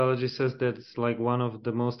Balaji says that it's like one of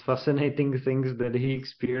the most fascinating things that he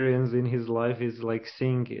experienced in his life is like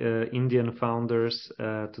seeing Indian founders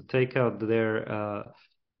to take out their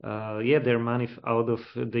money out of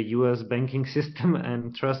the US banking system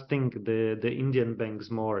and trusting the Indian banks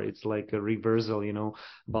more. It's like a reversal, you know.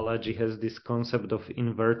 Balaji has this concept of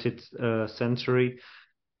inverted century.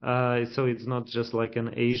 So it's not just like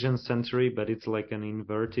an Asian century, but it's like an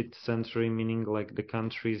inverted century, meaning like the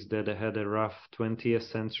countries that had a rough 20th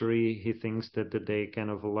century, he thinks that they kind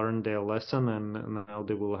of learned their lesson and now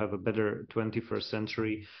they will have a better 21st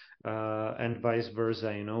century. And vice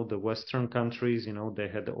versa, you know, the Western countries, you know, they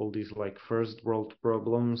had all these like first world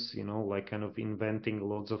problems, you know, like kind of inventing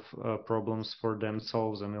lots of problems for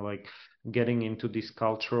themselves and like getting into these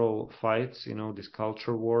cultural fights, you know, these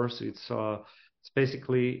culture wars. It's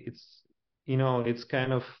basically it's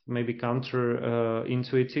kind of maybe counter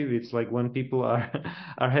intuitive. It's like when people are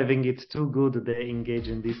are having it too good, they engage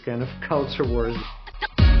in these kind of culture wars.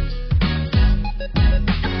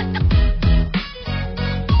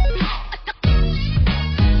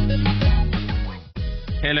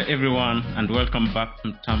 Hello, everyone, and welcome back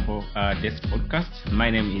to Mtambo Desk Podcast. My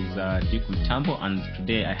name is Duke Mtambo, and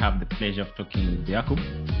today I have the pleasure of talking with Jakub,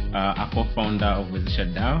 a co-founder of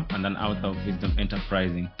Se2 and an author of Wisdom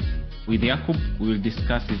Enterprising. With Jakub, we will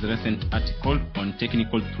discuss his recent article on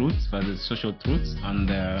technical truths versus social truths and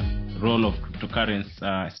the role of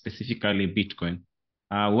cryptocurrency, specifically Bitcoin.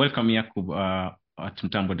 Welcome, Jakub, at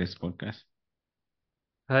Mtambo Desk Podcast.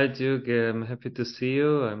 Hi, Duke. I'm happy to see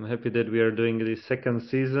you. I'm happy that we are doing the second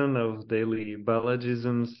season of Daily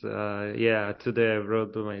Balajisms. Yeah, today I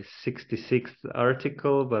wrote my 66th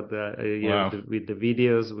article, but Wow. with the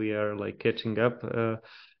videos we are like catching up.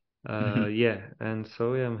 Yeah, and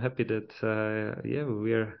so yeah, I'm happy that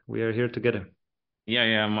we are here together.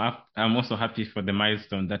 Yeah, I'm also happy for the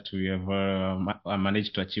milestone that we have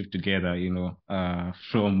managed to achieve together,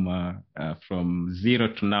 from zero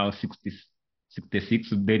to now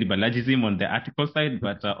 66 daily Balajism on the article side,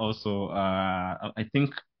 but also I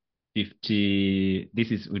think 50,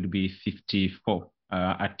 would be 54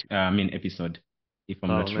 episode, if I'm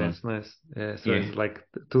Oh, not wrong. nice, nice. Yeah, so Yeah. it's like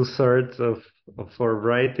two-thirds of for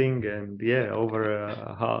writing and yeah, over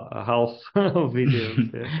a half of videos.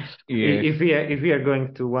 Yeah. Yes. If we are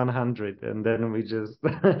going to 100 and then we just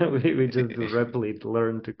we just do replit,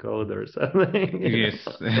 learn to code or something. You Yes,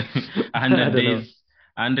 know? I 100 don't know. days,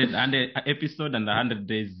 100 episode and 100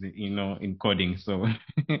 days, in coding. So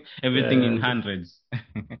everything Yeah, in and hundreds.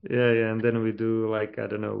 yeah, and then we do like I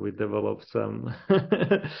don't know, we develop some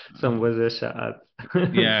some Wazesha ads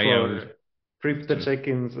Yeah, yeah, for crypto true.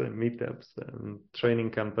 check-ins and meetups and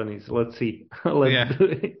training companies. Let's see. Let's Yeah, do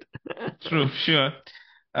it. true, sure.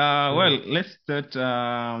 Yeah. Well, let's start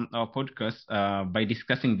our podcast by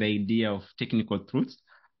discussing the idea of technical truths.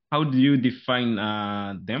 How do you define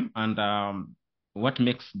them, and what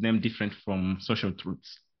makes them different from social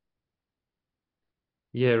truths?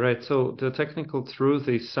 Yeah, right. So the technical truth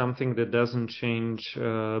is something that doesn't change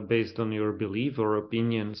based on your belief or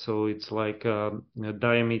opinion. So it's like a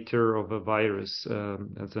diameter of a virus,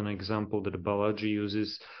 as an example that biology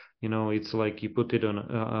uses. You know, it's like you put it on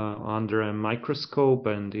under a microscope,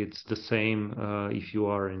 and it's the same if you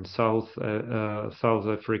are in South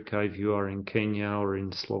Africa, if you are in Kenya or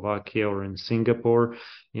in Slovakia or in Singapore.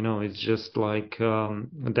 You know, it's just like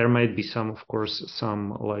there might be some, of course,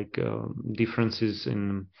 some like differences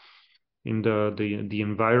in the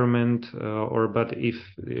environment, or but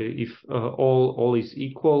if all is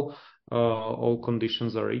equal, all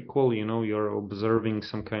conditions are equal, you know, you're observing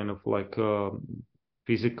some kind of like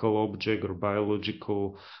physical object or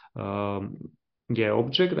biological um, yeah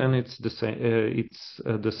object, and it's the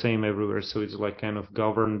same everywhere, so it's like kind of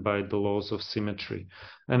governed by the laws of symmetry.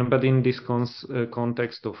 And but in this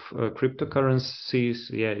context of cryptocurrencies,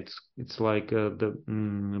 yeah, it's like the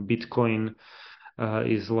Bitcoin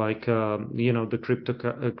is like you know, the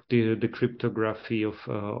cryptography of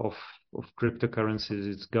cryptocurrencies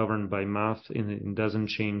is governed by math, and it doesn't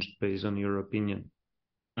change based on your opinion.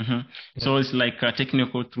 Hmm. Yeah. So it's like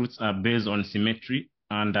technical truths are based on symmetry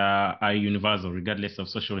and are universal, regardless of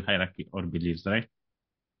social hierarchy or beliefs, right?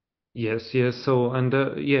 Yes, yes. So, and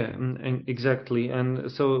yeah, and exactly. And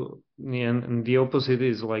so, yeah, and the opposite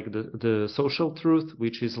is like the social truth,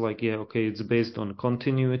 which is like, yeah, okay, it's based on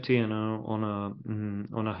continuity and on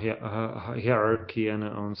a hierarchy and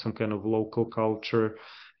on some kind of local culture.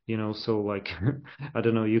 so like I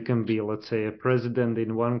don't know, you can be, let's say, a president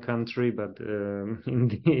in one country, but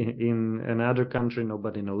in another country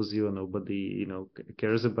nobody knows you, nobody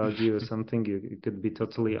cares about you or something. You could be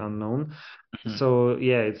totally unknown. Mhm. So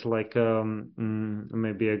yeah, it's like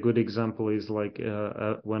maybe a good example is like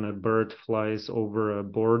when a bird flies over a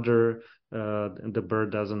border, the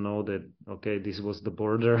bird doesn't know that, okay, this was the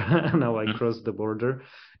border. Now I crossed the border,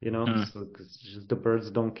 Mhm. so 'cause just the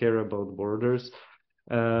birds don't care about borders.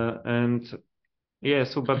 And yeah,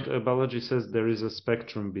 so but Balaji says there is a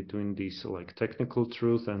spectrum between these, like technical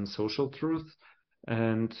truth and social truth.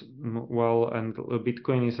 And and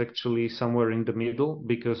Bitcoin is actually somewhere in the middle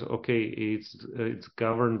because, okay, it's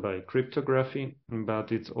governed by cryptography,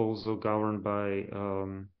 but it's also governed by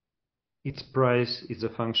its price is a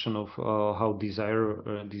function of how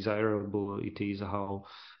desirable it is, how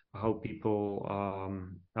people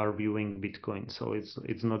are viewing Bitcoin. So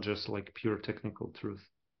it's not just like pure technical truth.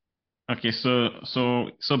 Okay, so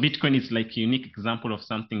Bitcoin is like a unique example of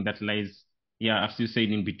something that lies, yeah, as you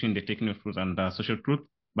said, in between the technical truth and social truth.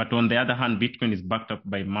 But on the other hand, Bitcoin is backed up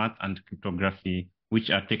by math and cryptography, which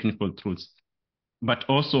are technical truths. But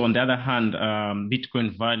also, on the other hand,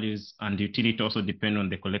 Bitcoin values and utility also depend on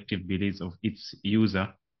the collective beliefs of its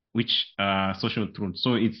user, which are social truths.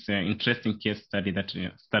 So it's an interesting case study that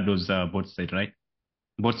studies both sides, right?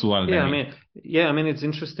 Both world, I Yeah, I mean. mean, yeah, I mean, it's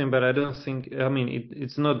interesting, but I don't think, I mean,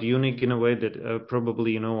 it's not unique in a way that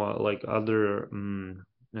probably, like other,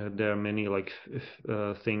 there are many like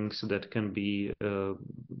things that can be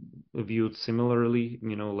viewed similarly,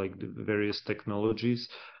 like the various technologies.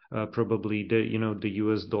 Probably the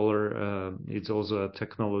US dollar, it's also a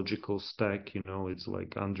technological stack, it's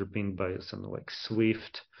like underpinned by something like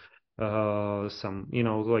Swift, some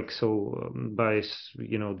like so by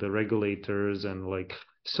the regulators and like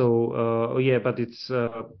so yeah, but it's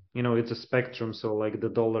it's a spectrum, so like the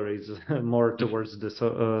dollar is more towards the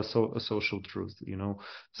social truth, Mhm.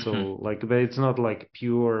 so like but it's not like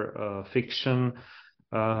pure fiction,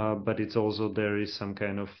 but it's also there is some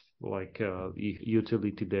kind of like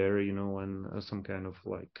utility there, and some kind of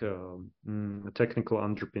like technical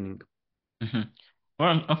underpinning. Mhm.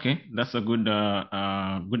 Well, okay, that's a good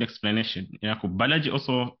explanation. Yakub. Balaji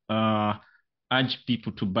also urged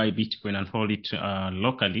people to buy Bitcoin and hold it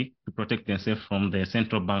locally to protect themselves from the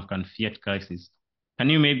central bank and fiat crisis. Can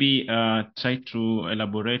you maybe try to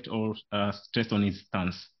elaborate or stress on his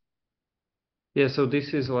stance? Yeah, so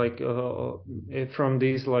this is like from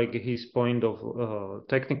this like his point of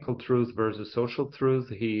technical truth versus social truth.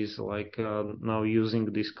 He's like now using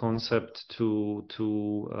this concept to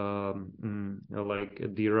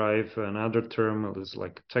like derive another term is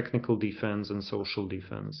like technical defense and social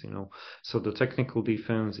defense. So the technical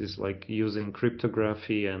defense is like using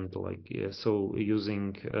cryptography and like yeah, so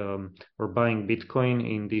using or buying Bitcoin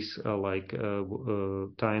in these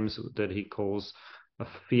times that he calls a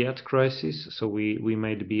fiat crisis. So we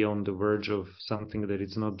might be on the verge of something that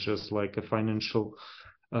is not just like a financial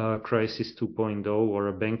crisis 2.0 or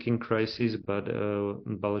a banking crisis, but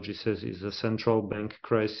Balaji says is a central bank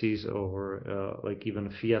crisis or like even a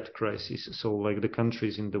fiat crisis. So like the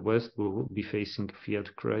countries in the West will be facing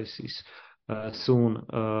fiat crisis. Soon,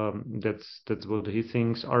 that's what he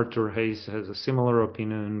thinks. Arthur Hayes has a similar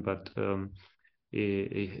opinion, but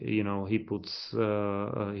he puts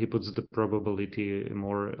the probability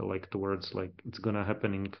more like towards like it's gonna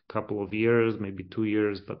happen in a couple of years, maybe 2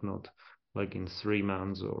 years, but not like in 3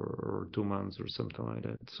 months or 2 months or something like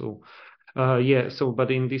that. So yeah, so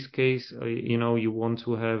but in this case, you want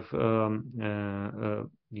to have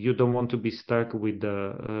you don't want to be stuck with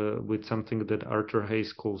something that Arthur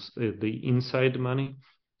Hayes calls the inside money.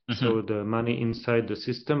 So Mhm. the money inside the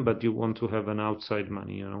system, but you want to have an outside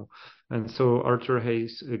money. And so Arthur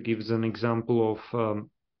Hayes gives an example of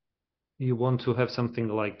you want to have something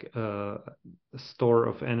like a store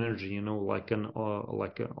of energy, like an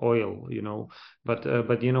oil, but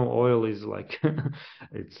oil is like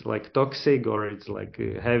it's like toxic or it's like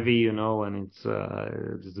heavy, and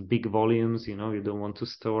it's big volumes, you don't want to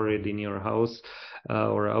store it in your house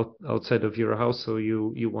or outside of your house, so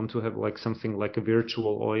you want to have like something like a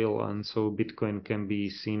virtual oil, and so Bitcoin can be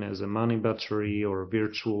seen as a money battery or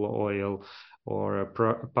virtual oil or a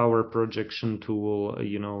power projection tool,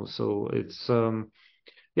 so it's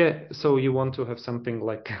yeah, so you want to have something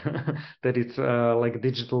like that it's like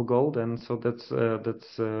digital gold, and so that's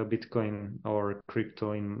Bitcoin or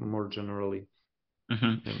crypto in more generally.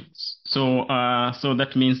 Mhm. And So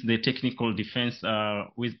that means the technical defense,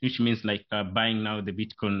 which means like buying now the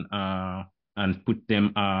Bitcoin and put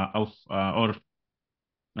them off or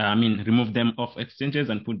I mean, remove them off exchanges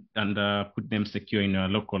and put them secure in a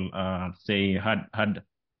local, say, hard.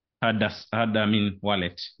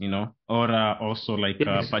 wallet, or also like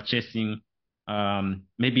Yes. purchasing,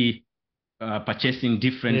 maybe purchasing Yeah,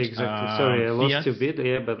 different exactly. Sorry, I lost you a fiats. bit.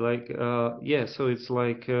 Yeah, but like, yeah, so it's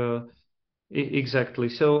like, exactly.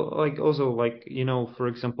 So like also like, for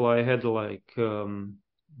example, I had like,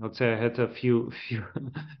 let's say I had a few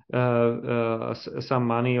some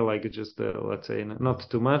money, like just let's say not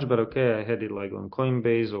too much, but okay, I had it like on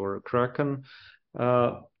Coinbase or Kraken.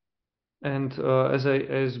 Uh, and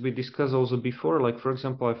as we discussed also before, like for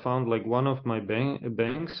example, I found like one of my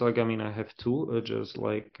banks. Like I mean, I have two, just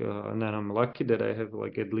like, and then I'm lucky that I have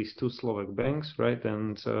like at least two Slovak banks, right?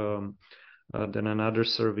 And then another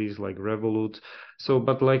service like Revolut. So,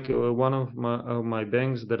 but like one of my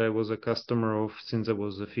banks that I was a customer of since I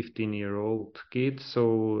was a 15-year-old kid.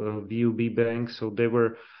 So VUB Bank. So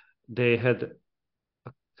they had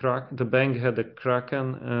the bank had a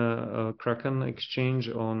Kraken exchange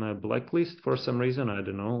on a blacklist for some reason. I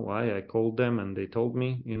don't know why. I called them and they told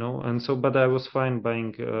me, and so, but I was fine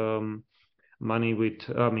buying money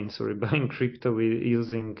I mean, sorry, buying crypto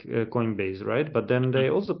using Coinbase, right? But then they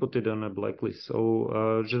also put it on a blacklist.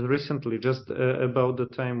 So just recently, just about the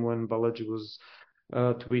time when Balaji was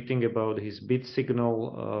tweeting about his bit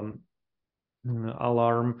signal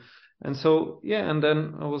alarm. And so, yeah, and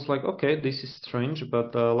then I was like, okay, this is strange,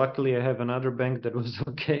 but luckily I have another bank that was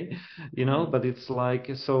okay, but it's like,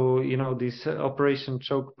 so, this Operation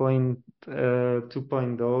Choke Point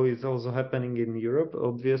 2.0 is also happening in Europe,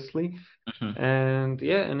 obviously. Mhm. And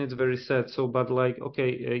yeah, and it's very sad. So, but like,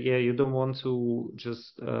 okay, yeah, you don't want to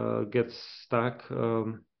just get stuck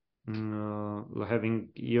having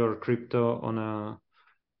your crypto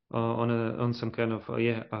on some kind of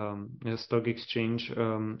a stock exchange,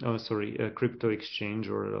 oh sorry, a crypto exchange,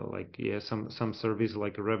 or like, yeah, some service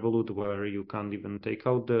like Revolut, where you can't even take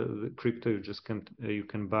out the crypto. You just can't, you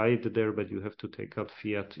can buy it there, but you have to take out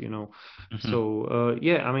fiat, Mhm. so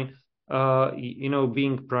yeah, I mean,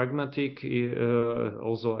 being pragmatic,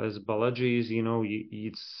 also as Balaji is,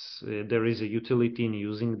 it's there is a utility in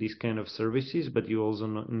using these kind of services, but you also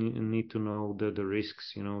need to know the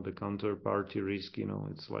risks, the counterparty risk.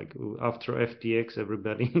 It's like after FTX,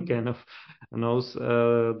 everybody kind of knows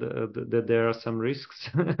that there are some risks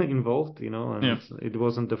involved, and Yeah. it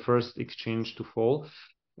wasn't the first exchange to fall.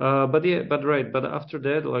 But yeah, but right. But after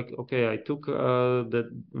that, like, okay, I took that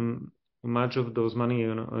much of those money,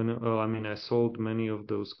 I mean, I sold many of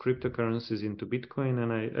those cryptocurrencies into Bitcoin,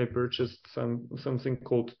 and I purchased something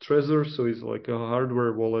called Trezor. So it's like a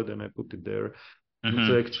hardware wallet, and I put it there. It's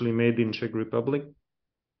Mhm. actually made in Czech Republic.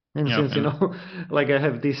 And Yeah. since, Okay. like I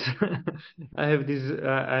have this, I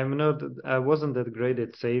wasn't that great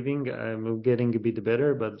at saving. I'm getting a bit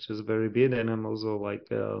better, but just very bit. And I'm also like,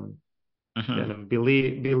 kind Mhm. of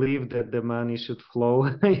believe that the money should flow,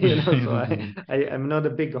 so I'm not a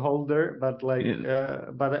big holder, but like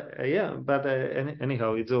Yeah. yeah, but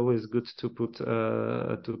anyhow, it's always good to put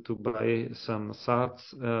to buy some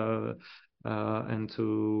sats and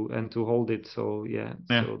to hold it. So yeah,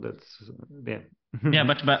 Yeah. so that's yeah. Yeah,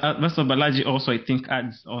 but also Balaji also, I think,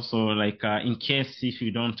 adds also like, in case if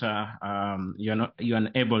you don't you're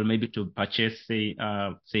unable maybe to purchase, say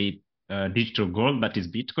digital gold, that is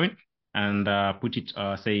Bitcoin, and put it,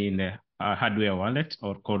 say, in the hardware wallet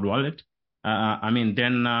or cold wallet. I mean,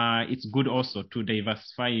 then it's good also to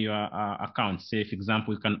diversify your accounts. Say, for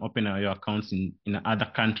example, you can open your accounts in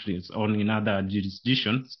other countries or in other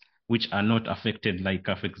jurisdictions which are not affected. Like,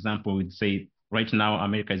 for example, we'd say right now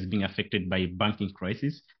America is being affected by banking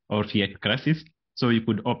crisis or fiat crisis. So you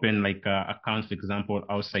could open like accounts, for example,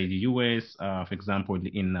 outside the US, for example,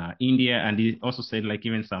 in India. And he also said like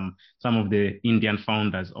even some of the Indian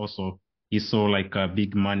founders also, he saw like a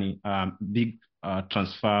big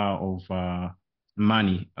transfer of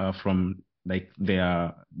money from like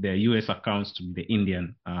their US accounts to the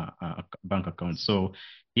Indian bank accounts. So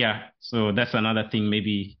yeah, so that's another thing.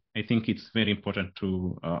 Maybe I think it's very important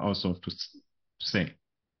to also to say.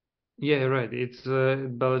 Yeah, right. It's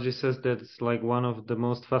Balaji says that it's like one of the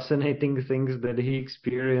most fascinating things that he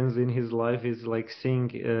experienced in his life is like seeing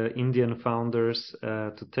Indian founders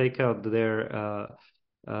to take out their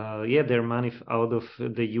money out of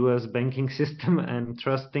the US banking system and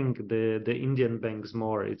trusting the Indian banks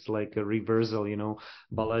more. It's like a reversal.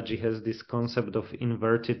 Balaji has this concept of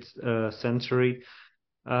inverted century,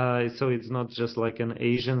 So it's not just like an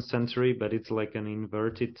Asian century, but it's like an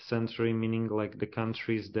inverted century, meaning like the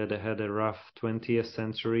countries that had a rough 20th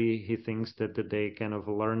century, he thinks that they kind of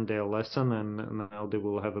learned their lesson and now they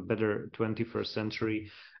will have a better 21st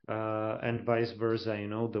century. And vice versa,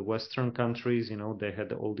 the Western countries, they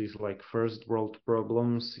had all these like first world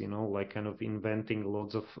problems, like kind of inventing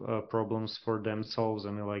lots of problems for themselves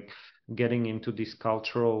and like getting into these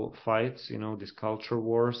cultural fights, these culture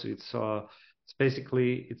wars. It's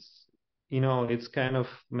basically it's kind of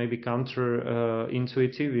maybe counter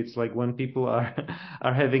intuitive. It's like when people are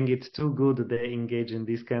are having it too good, they engage in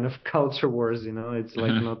these kind of culture wars. It's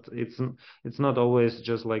like Mhm. it's not always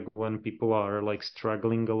just like when people are like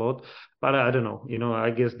struggling a lot. But I don't know.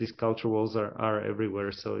 I guess these culture wars are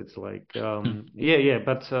everywhere. So it's like yeah,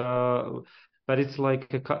 but it's like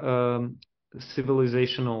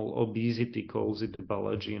civilizational obesity calls it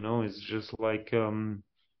biology. It's just like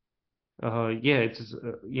yeah,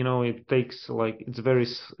 it takes like it's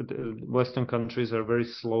Western countries are very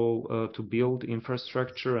slow to build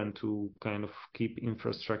infrastructure and to kind of keep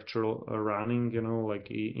infrastructure running.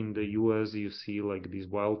 Like in the US, you see like these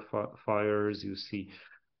wildfires, you see,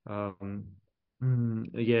 um,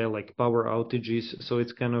 yeah, like power outages. So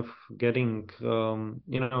it's kind of getting,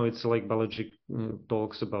 it's like Balaji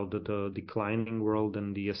talks about the declining world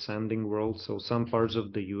and the ascending world. So some parts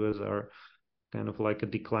of the US are kind of like a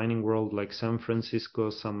declining world like San Francisco,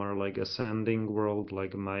 some are like ascending world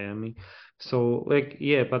like Miami. So like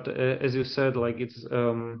yeah, but as you said, like it's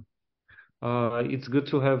good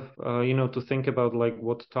to have to think about like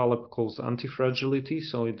what Taleb calls anti-fragility.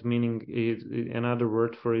 So it meaning another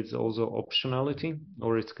word for it is also optionality,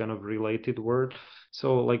 or it's kind of related word.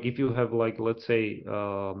 So like if you have like let's say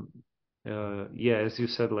yeah, as you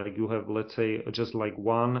said, like you have, let's say, just like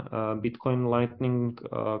one Bitcoin Lightning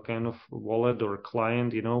kind of wallet or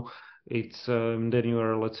client, it's then you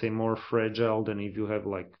are, let's say, more fragile than if you have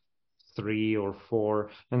like three or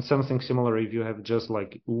four, and something similar if you have just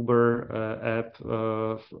like Uber app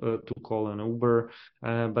to call an Uber,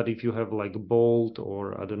 but if you have like Bolt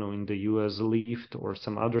or I don't know in the US Lyft or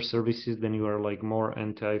some other services, then you are like more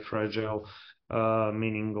anti-fragile,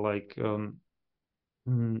 meaning like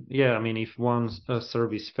yeah, I mean, if one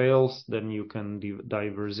service fails, then you can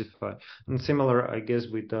diversify. And similar, I guess,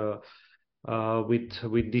 with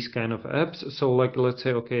this kind of apps. So, like, let's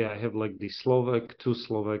say, okay, I have like the two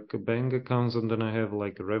Slovak bank accounts, and then I have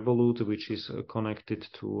like Revolut, which is connected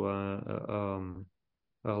to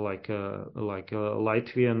like a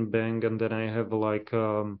Latvian bank, and then I have like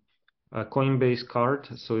a Coinbase card,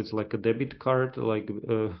 so it's like a debit card, like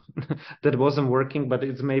that wasn't working, but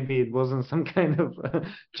it's maybe it wasn't some kind of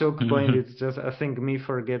choke point. Mhm. It's just I think me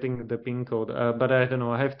forgetting the PIN code. But I don't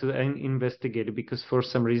know. I have to investigate it because for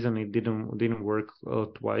some reason it didn't work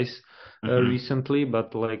twice Mhm. recently.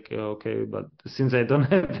 But like okay, but since I don't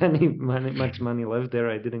have any much money left there,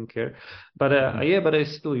 I didn't care. But Mhm. yeah, but I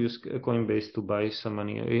still use Coinbase to buy some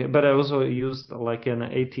money. But I also used like an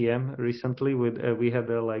ATM recently. We had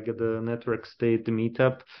like the Network State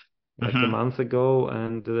meetup like a Mhm. month ago,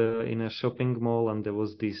 and in a shopping mall, and there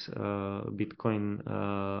was this Bitcoin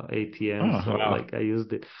ATM. Oh, So wow. like I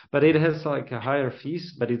used it, but it has like a higher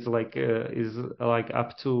fees, but it's like is like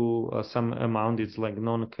up to some amount. It's like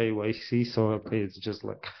non KYC, so okay, it's just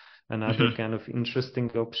like another Mhm. kind of interesting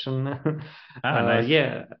option. Ah, nice.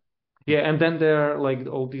 Yeah, yeah, and then there are like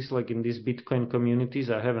all these like in these Bitcoin communities.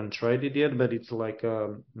 I haven't tried it yet, but it's like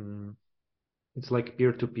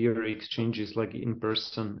peer-to-peer exchanges, like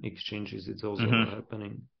in-person exchanges. It's also Mhm.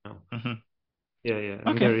 happening now. Mhm. Yeah, yeah,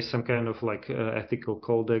 and Okay. there is some kind of like ethical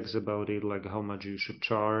codex about it, like how much you should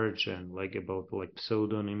charge, and like about like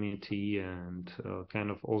pseudonymity, and kind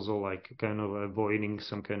of also like kind of avoiding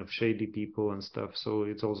some kind of shady people and stuff. So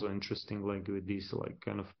it's also interesting, like with these like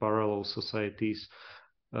kind of parallel societies,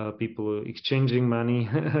 people exchanging money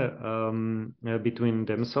between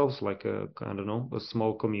themselves, like I don't know, a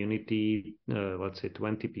small community, let's say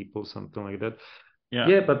 20 people, something like that. Yeah.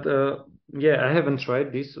 Yeah, but yeah, I haven't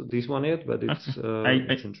tried this one yet, but Okay. it's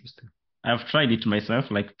interesting. I've tried it myself,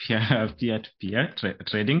 like peer-to-peer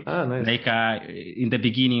trading. Ah, nice. Like in the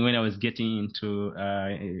beginning, when I was getting into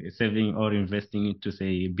saving or investing into,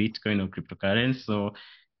 say, Bitcoin or cryptocurrency, so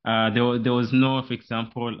there was no, for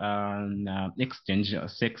example, exchange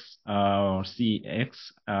SEX or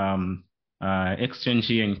CX exchange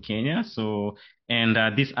here in Kenya. So and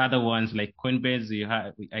these other ones like Coinbase,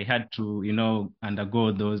 I had to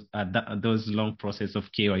undergo those long process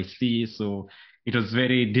of KYC. So it was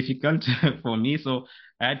very difficult for me. So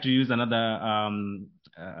I had to use another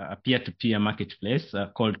a peer-to-peer marketplace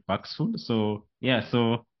called Paxful. So yeah,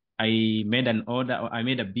 so I made an order, or I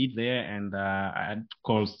made a bid there, and I had to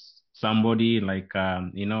call somebody, like,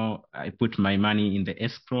 I put my money in the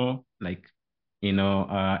escrow, like,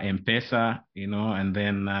 M-Pesa, and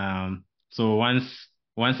then so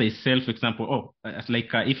once I sell, for example, like,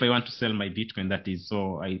 if I want to sell my Bitcoin, that is,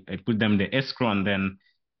 so I put them the escrow, and then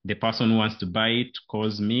the person who wants to buy it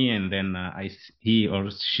calls me, and then he or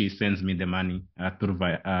she sends me the money Oh, through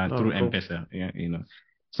cool. M-Pesa. Yeah,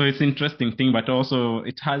 so it's interesting thing, but also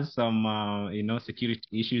it has some security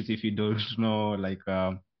issues if you don't know, like,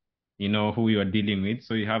 who you are dealing with.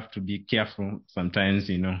 So you have to be careful sometimes,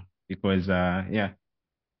 because yeah.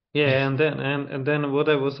 Yeah, and then what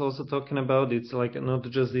I was also talking about, it's like not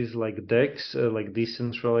just these like DEX, like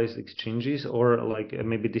decentralized exchanges, or like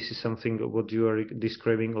maybe this is something what you are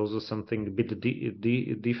describing, also something a bit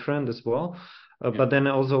different as well. Yeah. But then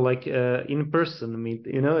also like in-person meet,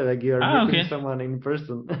 like you are meeting Okay. someone in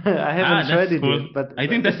person. I haven't That's tried it cool. yet, but I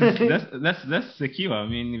think but that's secure. I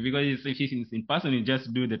mean, because if it's in person, you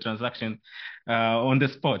just do the transaction on the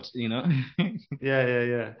spot.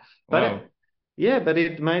 yeah. But Wow. yeah, but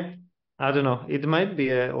it might, I don't know, it might be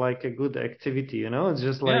like a good activity, It's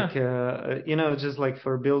just like, Yeah. just like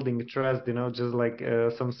for building trust, just like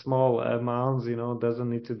some small amounts, doesn't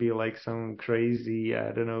need to be like some crazy,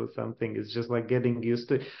 I don't know, something. It's just like getting used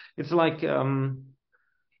to it. It's like,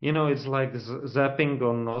 it's like zapping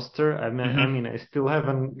on Noster. I mean, I still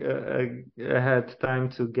haven't had time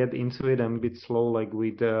to get into it. I'm a bit slow, like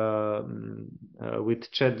with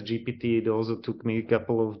Chat GPT. It also took me a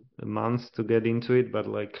couple of months to get into it, but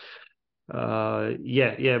like, but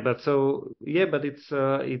it's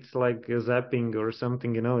like a zapping or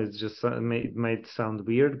something. It's just it might sound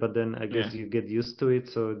weird, but then I Yeah. guess you get used to it.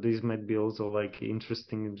 So this might be also like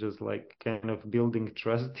interesting, just like kind of building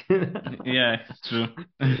trust. Yeah, it's true.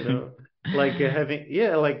 you know like having,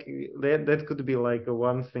 yeah, like that could be like a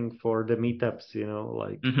one thing for the meetups,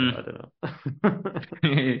 like I hmm don't know.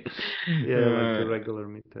 Yeah, like a regular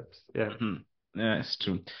meetups, yeah. Mhm. Yeah, it's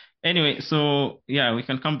true. Anyway, so yeah, we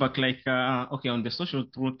can come back, like, okay, on the social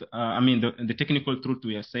truth. I mean, the technical truth,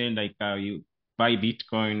 we are saying, like, you buy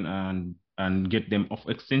Bitcoin and get them off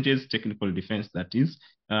exchanges, technical defense, that is.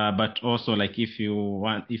 But also, like, if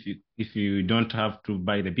you don't have to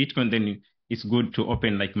buy the Bitcoin, then it's good to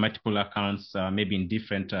open like multiple accounts, maybe in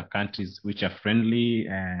different countries which are friendly.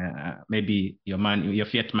 Maybe your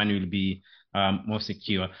fiat money will be more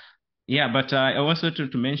secure. Yeah, but I also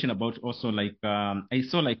to mention about also, like, I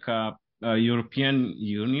saw, like, European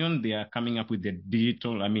Union, they are coming up with the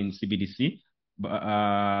digital, I mean, CBDC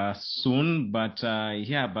soon. But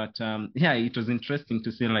yeah, it was interesting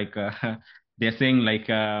to see, like, they're saying, like,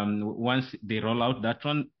 once they roll out that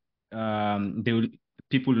one, they will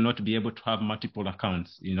people will not be able to have multiple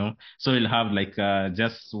accounts, so you'll have, like,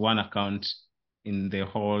 just one account in the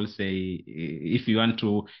whole, say, if you want,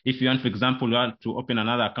 for example, you want to open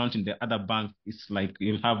another account in the other bank, it's like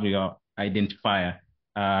you'll have your identifier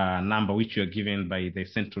number, which you're given by the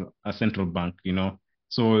central bank,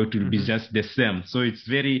 so it will be Hmm. just the same. So it's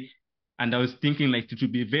very, and I was thinking, like, it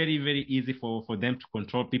would be very, very easy for them to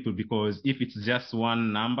control people, because if it's just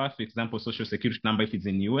one number, for example, social security number, if it's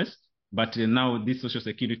in US, but now this social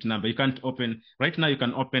security number, you can't open right now. You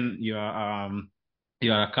can open your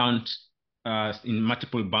account in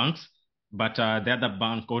multiple banks, but the other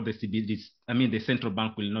bank, or the CBDs, I mean, the central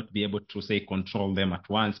bank will not be able to, say, control them at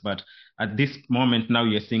once. But at this moment now,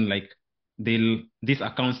 you're seeing, like, these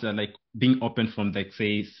accounts are, like, being opened from, like,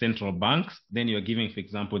 say, central banks. Then you're giving, for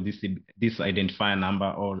example, this identifier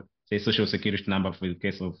number, or say social security number for the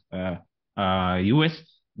case of US.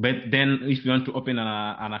 But then if you want to open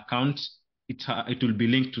an account, it will be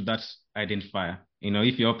linked to that identifier.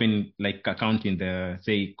 If you open, like, account in the,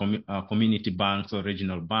 say, community banks or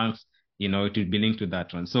regional banks, it will be linked to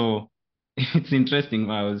that one. So it's interesting.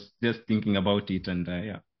 I was just thinking about it, and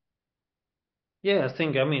yeah. Yeah, I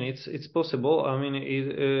think, I mean, it's possible. I mean,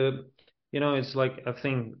 it's like, I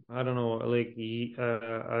think, I don't know, like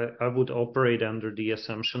I would operate under the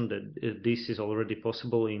assumption that this is already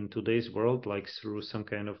possible in today's world, like through some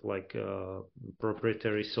kind of like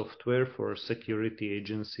proprietary software for security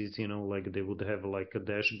agencies. Like they would have like a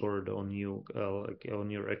dashboard on you, like on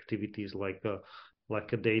your activities, like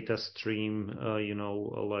a data stream,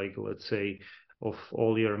 like let's say of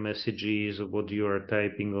all your messages, what you are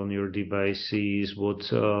typing on your devices, what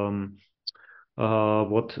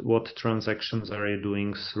transactions are you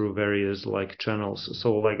doing through various like channels.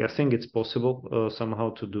 So like I think it's possible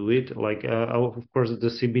somehow to do it. Like of course the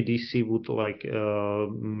CBDC would like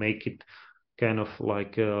make it kind of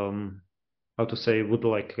like how to say, would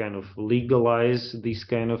like kind of legalize this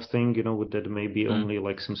kind of thing, would that maybe Mm. only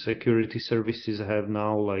like some security services have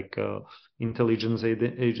now, like intelligence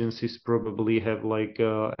agencies probably have like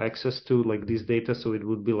access to like this data, so it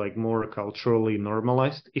would be like more culturally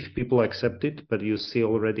normalized if people accept it. But you see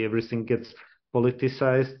already everything gets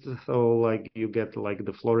politicized, so like you get like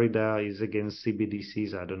the Florida is against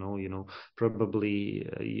CBDCs. I don't know, probably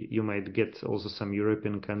you might get also some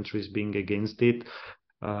European countries being against it,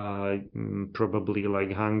 probably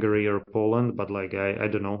like Hungary or Poland, but like I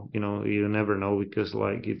don't know, you never know, because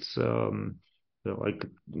like it's like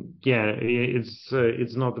yeah,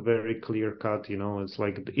 it's not very clear cut, it's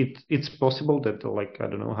like it's possible that like I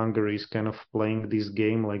don't know, Hungary is kind of playing this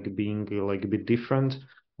game like being like a bit different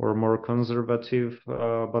or more conservative,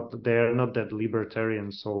 but they're not that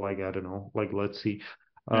libertarian, so like I don't know, like let's see.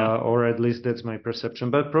 Yeah. Or at least that's my perception.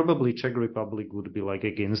 But probably Czech Republic would be like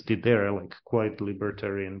against it. They're like quite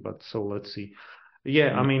libertarian. But so let's see.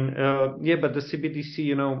 Yeah, I Yeah. mean, yeah, but the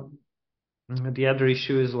CBDC, the other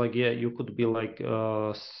issue is like, yeah, you could be like,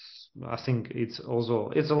 I think it's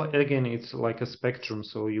also, again, it's like a spectrum.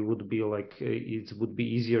 So you would be like, it would be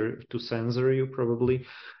easier to censor you probably,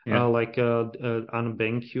 Yeah. like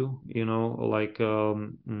unbank you, like,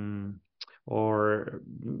 or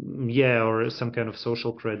yeah, or some kind of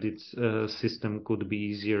social credit system could be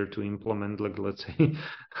easier to implement, like let's say,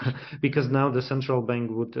 because now the central bank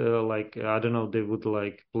would like I don't know, they would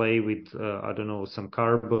like play with I don't know, some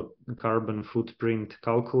carbon footprint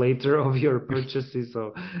calculator of your purchases.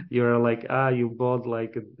 So you're like, you bought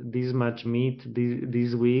like this much meat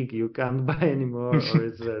this week, you can't buy anymore, or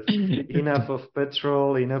it's enough of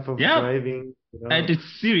petrol, enough of Yeah. driving, And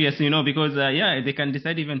it's serious, because yeah, they can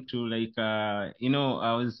decide even to like I don't know,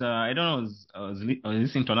 I was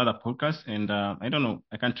listening to another podcast, and I don't know,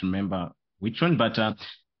 I can't remember which one, but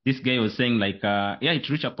this guy was saying like yeah, it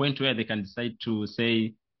reached a point where they can decide to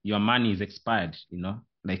say your money is expired,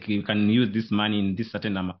 like you can use this money in this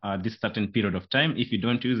certain period of time. If you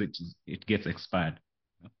don't use it, it gets expired.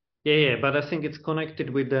 Yeah, yeah, but I think it's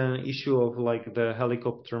connected with the issue of like the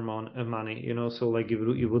helicopter money, so like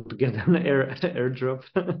you would get an airdrop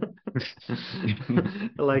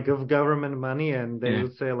like of government money, and they Yeah.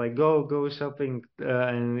 would say like go shopping,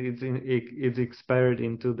 and it's expired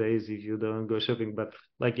in 2 days if you don't go shopping. But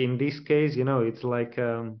like in this case, it's like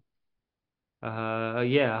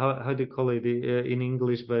yeah, how do you call it in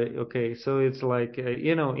English? But okay, so it's like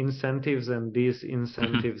incentives and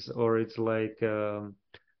disincentives, or it's like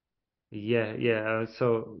yeah, yeah.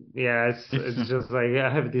 So yeah, it's It's just like I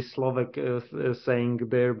have this Slovak saying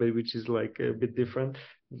there, but which is like a bit different.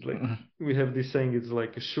 It's like we have this saying. It's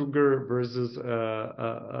like sugar versus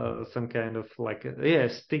some kind of like yeah,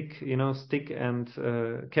 stick. Stick and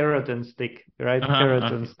carrot and stick, right? Carrot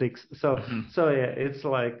and okay. sticks. So Mhm. so yeah, it's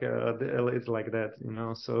like it's like that.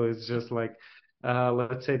 So it's just like.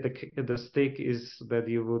 Let's say the stick is that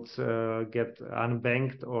you would get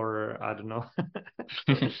unbanked, or I don't know,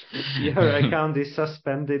 your account is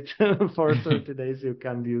suspended for 30 days. You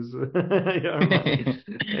can't use your money.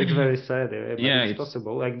 It's very sad, but Yeah, it's it's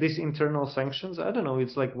possible. Like these internal sanctions, I don't know.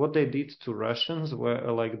 It's like what they did to Russians,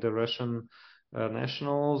 where like the Russian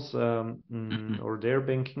nationals mhm. or their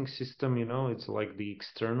banking system. It's like the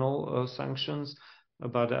external sanctions.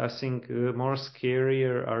 But I think more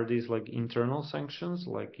scarier are these like internal sanctions,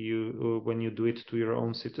 like you when you do it to your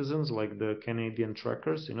own citizens, like the Canadian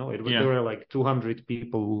truckers. There Yeah. were like 200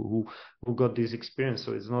 people who got this experience,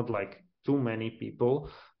 so it's not like too many people,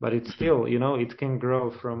 but it's Mhm. still, it can grow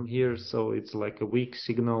from here. So it's like a weak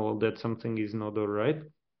signal that something is not all right.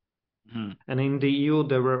 Mhm. And in the EU,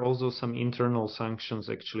 there were also some internal sanctions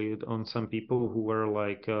actually on some people who were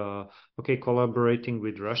like, okay, collaborating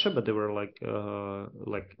with Russia, but they were like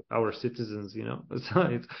our citizens.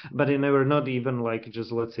 So but they were not even like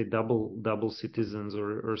just let's say double citizens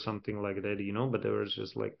or something like that. But they were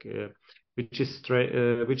just like, which is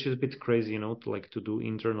a bit crazy, to do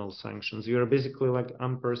internal sanctions. You are basically like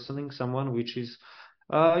unpersoning someone, which is,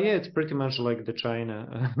 yeah, it's pretty much like the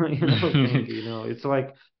China, thing. It's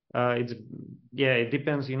like it's yeah, it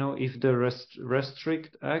depends, if the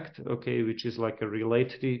restrict act, okay, which is like a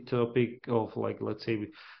related topic of like let's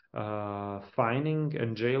say fining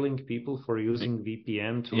and jailing people for using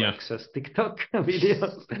VPN to Yeah. access TikTok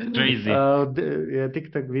videos, Crazy. yeah,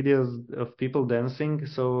 TikTok videos of people dancing.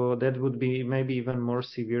 So that would be maybe even more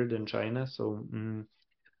severe than China. So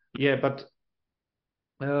yeah,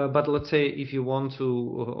 but let's say if you want to,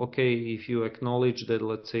 okay, if you acknowledge that,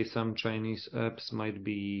 let's say some Chinese apps might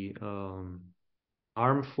be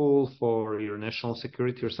harmful for your national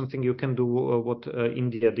security or something, you can do what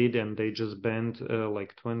India did, and they just banned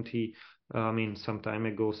like 20 I mean, some time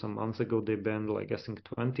ago, some months ago, they banned like I think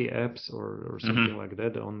 20 apps or something like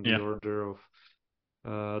that, on the Yeah. order of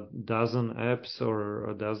dozen apps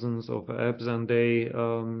or dozens of apps, and they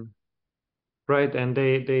right, and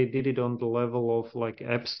they did it on the level of like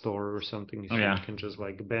App Store or something, so you Yeah. can just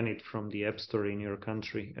like ban it from the App Store in your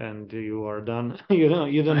country, and you are done. You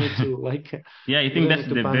don't need to like Yeah, I you think don't that's need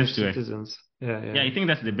to the punish best way. citizens. Yeah, Yeah, yeah, I think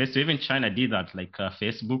that's the yeah. best way. Even China did that. Like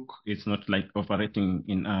Facebook, it's not like operating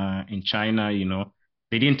in China.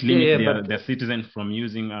 They didn't Yeah, limit yeah, their but citizens from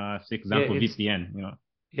using, for yeah, example, it's VPN.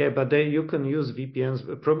 yeah, but you can use VPNs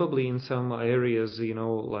probably in some areas,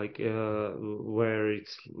 like where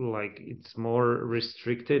it's like it's more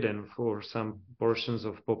restricted, and for some portions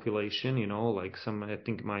of population, like some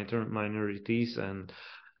ethnic minorities and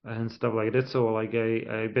stuff like that. So like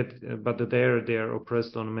I bet, but there they are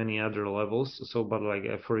oppressed on many other levels. So, but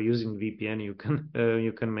like for using VPN, you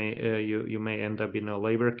may end up in a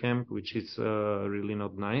labor camp, which is really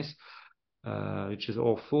not nice, which is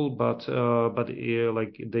awful. But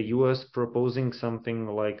like the U.S. proposing something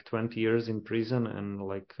like 20 years in prison, and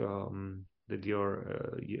like that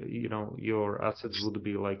your assets would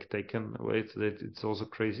be like taken away. It's also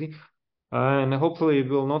crazy. And hopefully it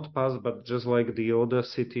will not pass, but just like the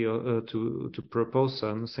audacity to propose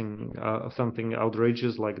something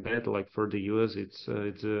outrageous like that, like for the US, it's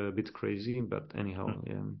a bit crazy. But anyhow, Mm.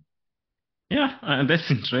 yeah. Yeah, that's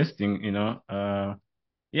interesting.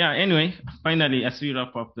 Yeah. Anyway, finally, as we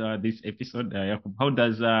wrap up this episode, Jakob, how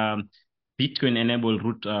does Bitcoin enable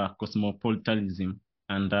root cosmopolitanism,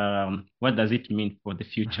 and what does it mean for the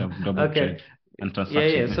future of global Okay. trade and Yeah,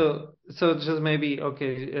 yeah. transactions? So just maybe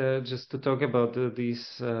okay, just to talk about these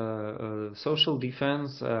social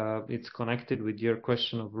defense. It's connected with your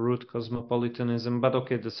question of root cosmopolitanism. But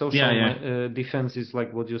okay, the Yeah, social yeah, defense is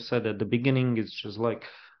like what you said at the beginning. It's just like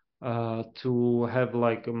to have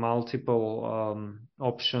like multiple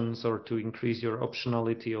options, or to increase your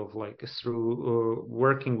optionality of like through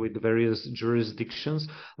working with various jurisdictions.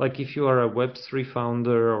 Like if you are a Web3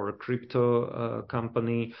 founder or a crypto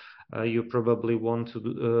company, you probably want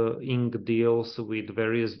to ink deals with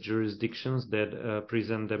various jurisdictions that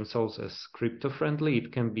present themselves as crypto friendly.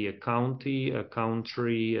 It can be a county, a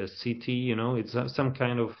country, a city, it's some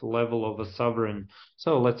kind of level of a sovereign.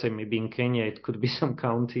 So let's say maybe in Kenya it could be some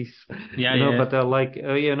counties, yeah, yeah. but it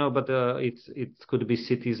could be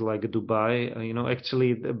cities like Dubai.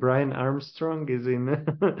 Actually, Brian Armstrong is in.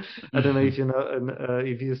 I don't know if you know,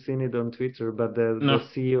 if you've seen it on Twitter, but the No,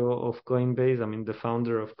 CEO of Coinbase, I mean the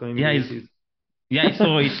founder of yeah, Coinbase, is. yeah. I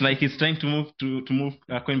saw it's like he's trying to move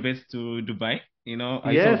Coinbase to Dubai. I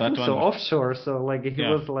saw Yeah, I that think so. one. Offshore. So like he Yeah.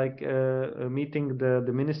 was like meeting the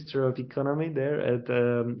Minister of Economy there at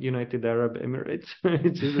United Arab Emirates,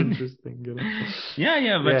 which is interesting. Yeah,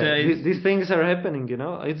 yeah, but Yeah, it's these things are happening.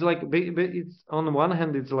 It's like it's on one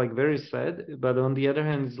hand it's like very sad, but on the other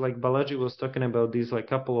hand it's like Balaji was talking about this like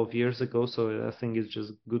couple of years ago. So I think it's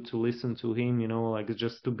just good to listen to him. Like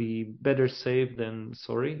just to be better safe than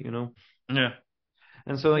sorry. yeah,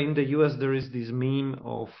 And so in the US, there is this meme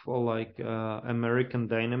of like American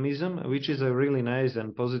dynamism, which is a really nice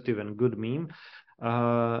and positive and good meme.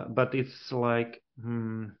 But it's like,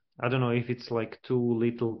 I don't know if it's like too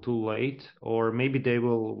little, too late, or maybe they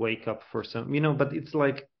will wake up for but it's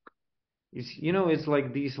like, it's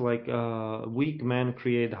like these like weak men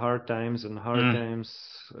create hard times, and hard mm, times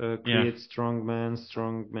yeah. create strong men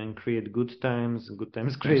create good times, and good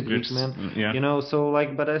times That's create good. weak men. Yeah. So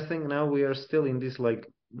like, but I think now we are still in this like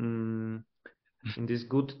mm, in these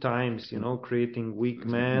good times, creating weak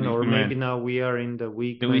men, Weak or maybe men. now we are in the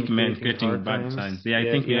weak The men weak men creating creating hard bad times. times. Yeah, I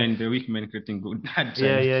Yeah, think we are yeah. in the weak men creating good bad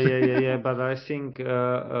Yeah, times. yeah, yeah, yeah, yeah. But I think,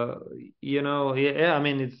 yeah, yeah, I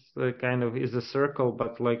mean, it's kind of is a circle,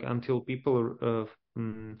 but like until people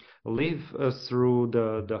live through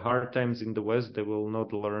the hard times in the West, they will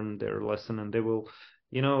not learn their lesson, and they will,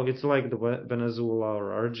 it's like the Venezuela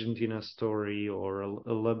or Argentina story, or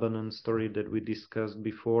a Lebanon story that we discussed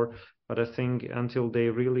before. But I think until they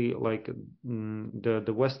really like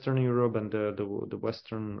the Western Europe and the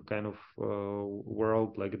Western kind of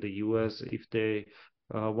world, like the US, if they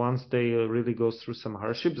once they really go through some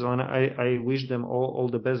hardships, and I wish them all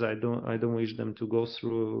the best. I don't wish them to go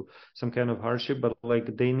through some kind of hardship, but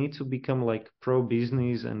like they need to become like pro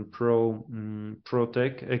business and pro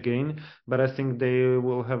tech again. But I think they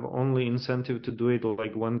will have only incentive to do it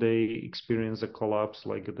like when they experience a collapse,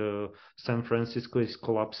 like the San Francisco is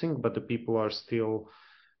collapsing, but the people are still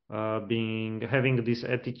having this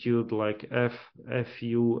attitude like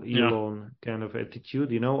fu Yeah. Elon kind of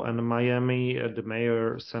attitude, and Miami, the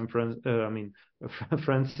mayor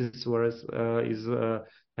Francis Suarez is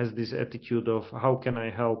has this attitude of how can I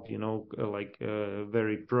help, like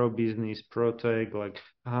very pro business, pro tech, like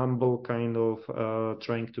humble kind of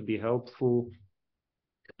trying to be helpful.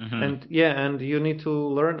 Mm-hmm. And yeah, and you need to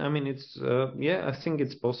learn. I mean, it's yeah, I think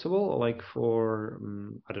it's possible. Like for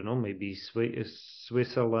I don't know, maybe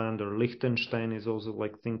Switzerland or Liechtenstein is also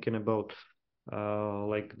like thinking about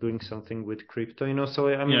like doing something with crypto. So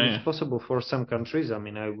I mean, Yeah, it's yeah. possible for some countries. I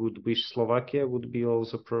mean, I would wish Slovakia would be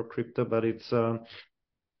also pro crypto, but it's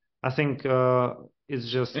I think it's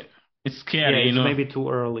just It's yeah, scary, it's maybe too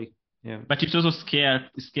early. Yeah. but it's also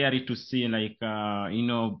scary to see like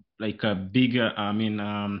like a bigger,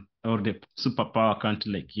 or the superpower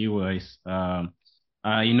country like US,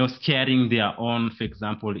 scaring their own, for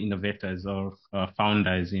example, innovators or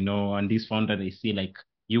founders, and these founders, they see like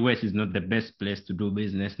US is not the best place to do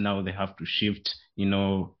business. Now they have to shift,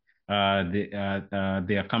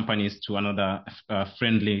 their companies to another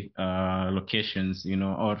friendly locations,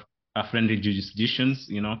 or friendly jurisdictions,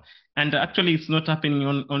 and actually, it's not happening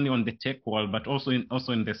only on the tech world, but also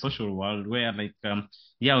in the social world, where like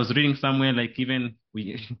yeah, I was reading somewhere like even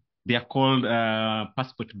we they are called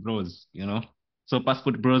passport bros, So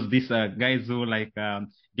passport bros, these are guys who like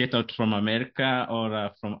get out from America or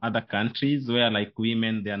from other countries where like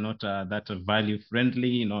women, they are not that value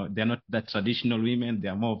friendly, they're not that traditional women, they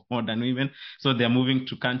are more of modern women. So they're moving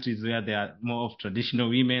to countries where they are more of traditional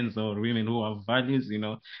women or women who have values,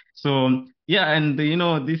 So yeah, and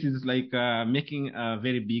this is like making a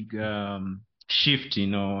very big shift,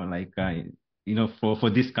 like for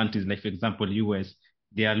these countries, like for example, US,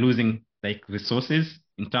 they are losing like resources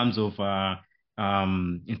in terms of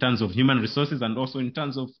human resources and also in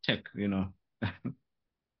terms of tech.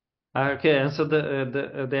 Okay, and so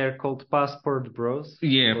they're called passport bros,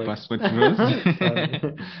 Yeah, like passport bros. funny.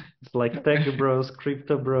 It's like tech bros,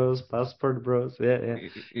 crypto bros, passport bros. Yeah, yeah.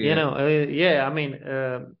 Yeah, Yeah. I mean,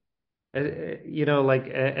 like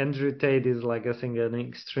Andrew Tate is like I think an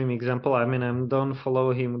extreme example. I mean, I don't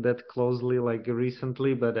follow him that closely like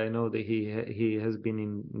recently, but I know that he has been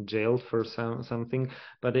in jail for something.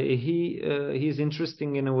 But he's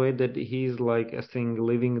interesting in a way that he's like I think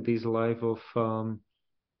living this life of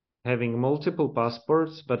having multiple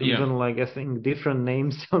passports, but yeah. even like I think different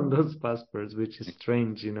names on those passports, which is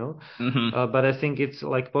strange. Hmm. But I think it's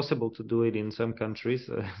like possible to do it in some countries.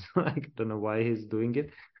 Like, I don't know why he's doing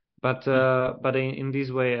it, but in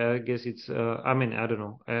this way, I guess it's. I mean, I don't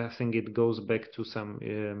know. I think it goes back to some.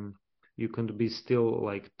 You can be still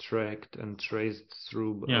like tracked and traced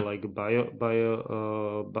through Yeah, like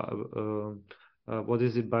what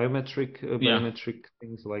is it, yeah, biometric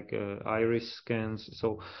things like iris scans.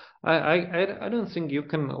 So I don't think you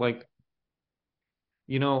can like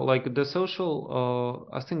like the social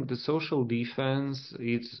I think the social defense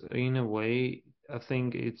it's in a way I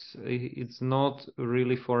think it's not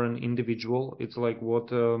really for an individual. It's like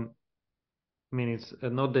what I mean it's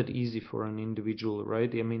not that easy for an individual,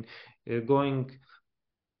 right? I mean going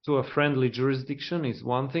to a friendly jurisdiction is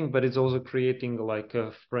one thing, but it's also creating like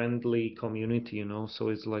a friendly community, So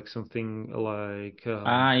it's like something like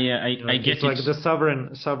yeah, I it's get it. like the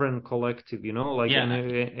sovereign collective, Like Yeah.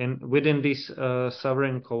 and within this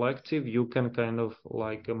sovereign collective, you can kind of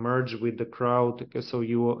like merge with the crowd. So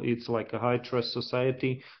it's like a high trust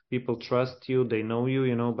society. People trust you, they know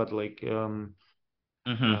you, but like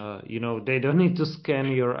Hmm. they don't need to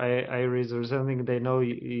scan your iris or something. They know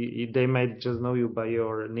they might just know you by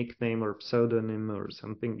your nickname or pseudonym or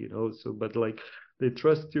something, So, but like they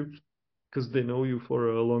trust you because they know you for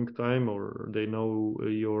a long time, or they know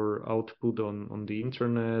your output on the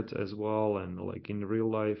internet as well, and like in real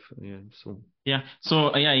life. Yeah. So. Yeah.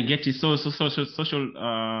 So yeah, I get it. So social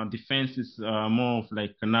defense is more of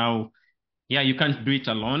like now. Yeah, you can't do it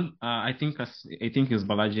alone. I think it's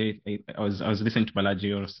Balaji. I was listening to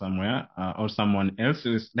Balaji or somewhere or someone else.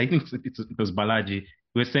 I think it was Balaji.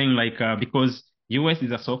 We were saying like because US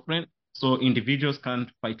is a sovereign, so individuals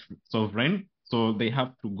can't fight sovereign. So they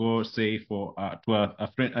have to go say for to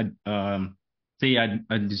a friend say a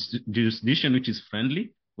jurisdiction which is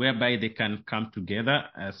friendly, whereby they can come together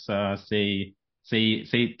as say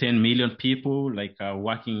 10 million people like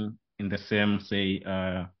working in the same say,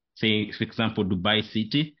 for example, Dubai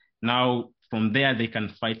City. Now, from there, they can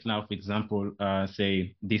fight now, for example,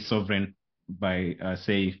 say, this sovereign by,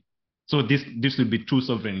 so this will be two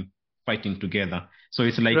sovereign fighting together. So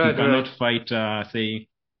it's like you Right, cannot right. fight,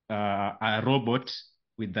 a robot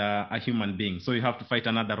with a human being. So you have to fight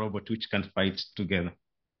another robot which can fight together.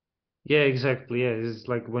 Yeah, exactly. Yeah, it's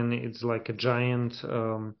like when it's like a giant,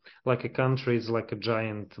 like a country is like a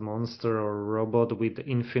giant monster or robot with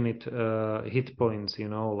infinite hit points,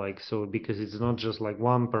 like so because it's not just like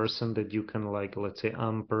one person that you can like, let's say,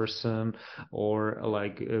 unperson or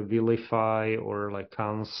like vilify or like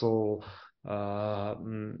cancel.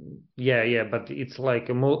 Yeah, yeah, but it's like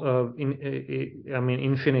I mean,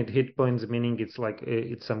 infinite hit points, meaning it's like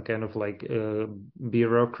it's some kind of like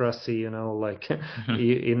bureaucracy, like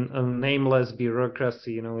in a nameless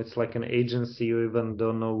bureaucracy, it's like an agency. You even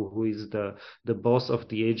don't know who is the boss of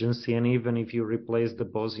the agency, and even if you replace the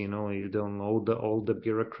boss, you don't know the all the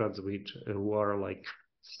bureaucrats which who are like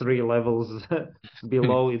three levels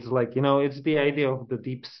below. It's like, it's the idea of the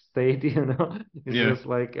deep state. It's Yeah. just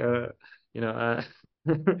like you know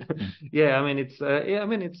yeah, I mean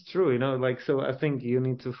it's true, like, so I think you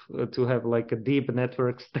need to have like a deep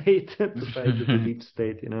network state to fight the deep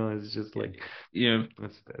state. It's just like Yeah.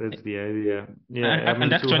 that's the idea. Yeah, I And mean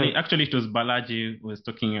to have. actually, it was Balaji who was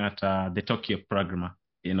talking at the Tokyo programmer.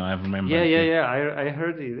 I Yeah, remembered. yeah, Yeah. yeah. I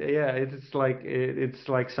heard it. Yeah, it's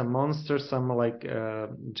like some monster, some like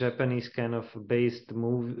Japanese kind of based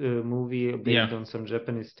movie based Yeah. on some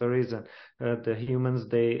Japanese stories, and the humans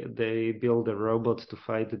they build a robot to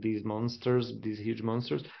fight these monsters, these huge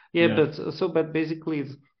monsters. Yeah, Yeah. but basically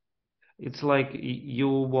it's like you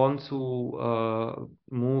want to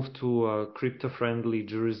move to a crypto-friendly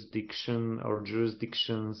jurisdiction or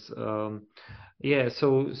jurisdictions. Yeah,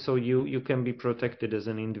 so you can be protected as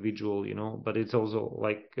an individual, but it's also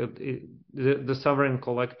like the sovereign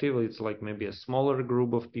collective. It's like maybe a smaller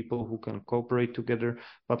group of people who can cooperate together.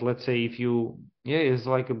 But let's say if you, yeah, it's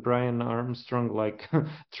like a Brian Armstrong, like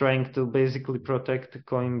trying to basically protect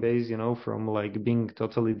Coinbase, from like being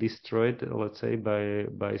totally destroyed, let's say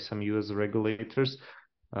by some US regulators.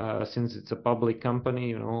 Since it's a public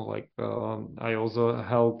company, like I also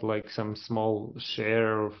held like some small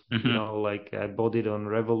share of, Hmm. like I bought it on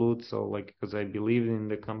Revolut, so like because I believe in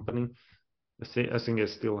the company. I think I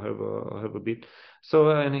still have a bit. So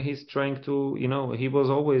and he's trying to, he was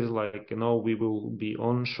always like, we will be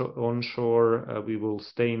onshore, we will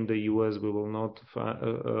stay in the US, we will not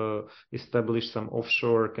establish some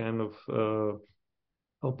offshore kind of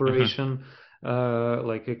Hmm. operation.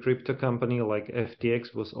 Like a crypto company like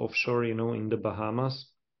FTX was offshore, in the Bahamas.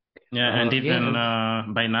 Yeah, and Yeah, even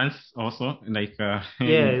and Binance also, like yeah,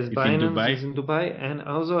 it's it's in Binance Dubai. is in Dubai, and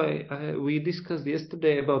also we discussed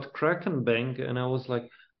yesterday about Kraken Bank, and I was like,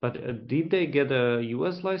 but did they get a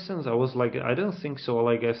US license? I was like, I don't think so.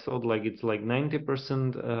 Like I thought, like it's like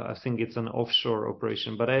 90%. I think it's an offshore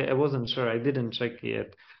operation, but I wasn't sure. I didn't check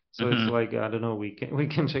yet. So it's Hmm. like I don't know. We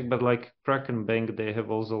can check, but like Kraken Bank, they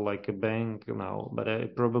have also like a bank now, but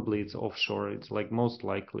probably it's offshore. It's like most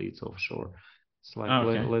likely it's offshore. It's like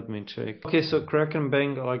Okay. let me check. Okay, so Kraken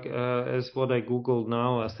Bank, like as what I googled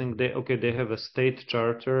now, I think they have a state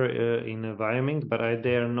charter in Wyoming, but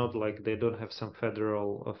they are not like they don't have some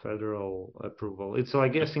federal approval. It's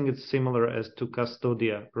like I think it's similar as to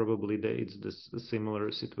Custodia. Probably it's this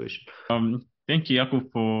similar situation. Thank you,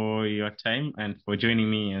 Yakub, for your time and for joining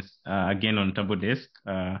me again on Turbo Desk,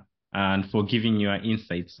 and for giving your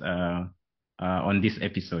insights on this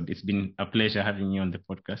episode. It's been a pleasure having you on the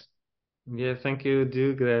podcast. Yeah, thank you,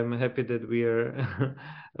 Duke. I'm happy that we are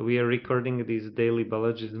we are recording this daily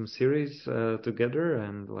Balajism series together,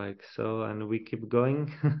 and like so, and we keep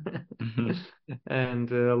going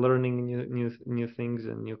and learning new things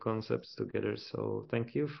and new concepts together. So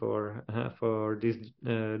thank you for this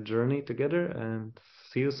journey together, and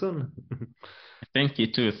see you soon. Thank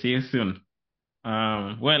you too. See you soon.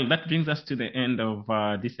 Well, that brings us to the end of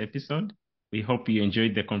this episode. We hope you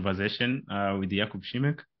enjoyed the conversation with Jakub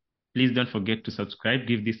Shimek. Please don't forget to subscribe,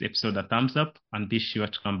 give this episode a thumbs up, and be sure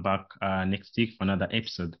to come back next week for another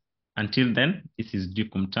episode. Until then, this is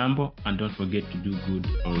Duke Mtambo, and don't forget to do good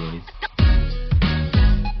always.